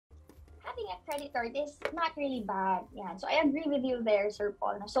having a credit card is not really bad. Yeah. So I agree with you there, Sir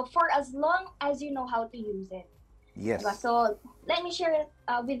Paul. No? So for as long as you know how to use it. Diba? Yes. So let me share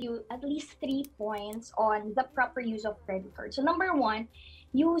with you at least 3 points on the proper use of credit card. So number one,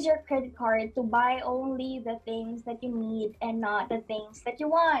 use your credit card to buy only the things that you need and not the things that you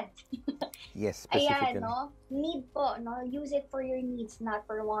want. Yes, Ayan, specifically. no? Need po, no? Use it for your needs, not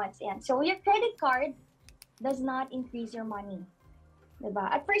for wants. Ayan. So your credit card does not increase your money.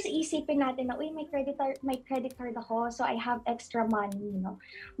 Diba? At first, isipin natin na, uy, may credit card ako, so I have extra money, you know.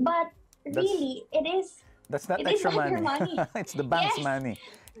 But That's really, it is not it is extra not your money. money. It's the bank's Yes, money.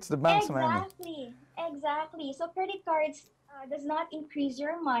 It's the bank's money. exactly. Exactly. So credit cards does not increase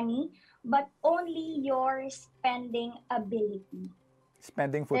your money, but only your spending ability.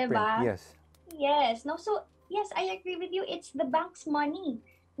 Spending footprint. Diba? Yes. Yes. No, so yes, I agree with you. It's the bank's money.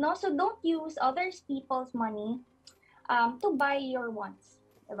 No, so don't use others people's money to buy your wants.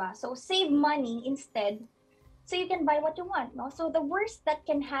 Diba? So save money instead so you can buy what you want. No? So the worst that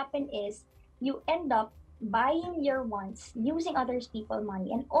can happen is you end up buying your wants using others people's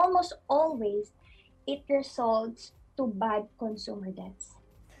money, and almost always it results to bad consumer debts.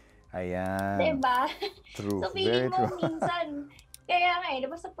 Ayan. Diba? True. So Very feeling true. mo minsan, kaya nga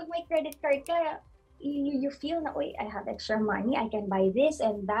diba sa pag may credit card ka, you feel na, uy, I have extra money, I can buy this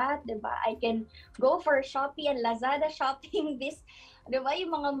and that, diba? I can go for Shopee and Lazada shopping this, diba? Yung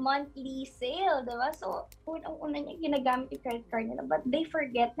mga monthly sale, diba? So, unang-una niya ginagamit yung credit card nila, but they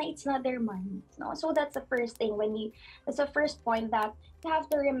forget na it's not their money, no? So, that's the first thing that's the first point that you have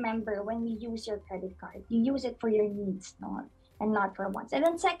to remember when you use your credit card. You use it for your needs, no? And not for wants. And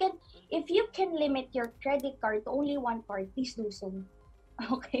then second, if you can limit your credit card to only one card, please do so.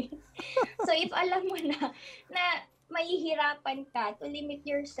 Okay? So if alam mo na mahihirapan ka to limit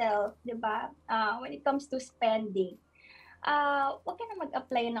yourself, 'di ba? When it comes to spending, wag ka na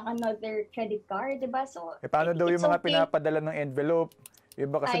mag-apply ng another credit card, 'di ba? So Paano daw yung it's mga okay. pinapadalan ng envelope?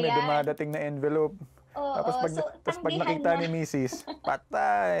 Iba kasi may Ayan. dumadating na envelope. Tapos Oo, so pag tanggihan nakita na. ni Mrs.,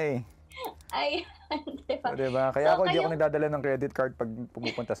 patay. Ayan, 'di ba? So, diba? Kaya So ako hindi ako kayo, nagdadala ng credit card pag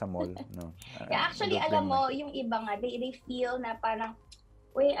pumupunta sa mall. No. yeah, I actually don't alam blame mo, myself. yung iba nga, they feel na parang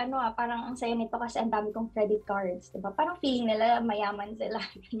uy, parang ang saya nito kasi ang dami kong credit cards, 'di ba? Parang feeling nila mayaman sila,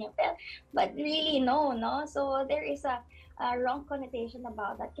 ganyan. But really, no? So there is a wrong connotation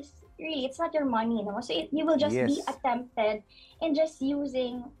about that because really, it's not your money, no? So you will just be Yes. tempted in just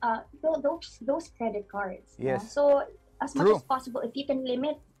using those credit cards, no? Yes. So as much True. as possible, if you can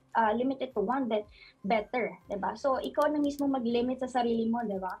limit it to one, then better, 'di ba? So ikaw na mismo mag-limit sa sarili mo,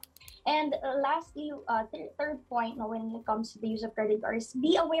 'di ba? And lastly, third point, no, when it comes to the use of credit cards,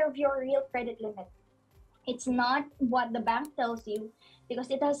 be aware of your real credit limit. It's not what the bank tells you because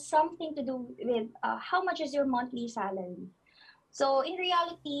it has something to do with how much is your monthly salary. So in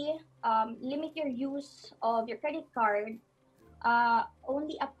reality, limit your use of your credit card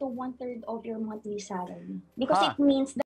only up to 1/3 of your monthly salary because Ha? it means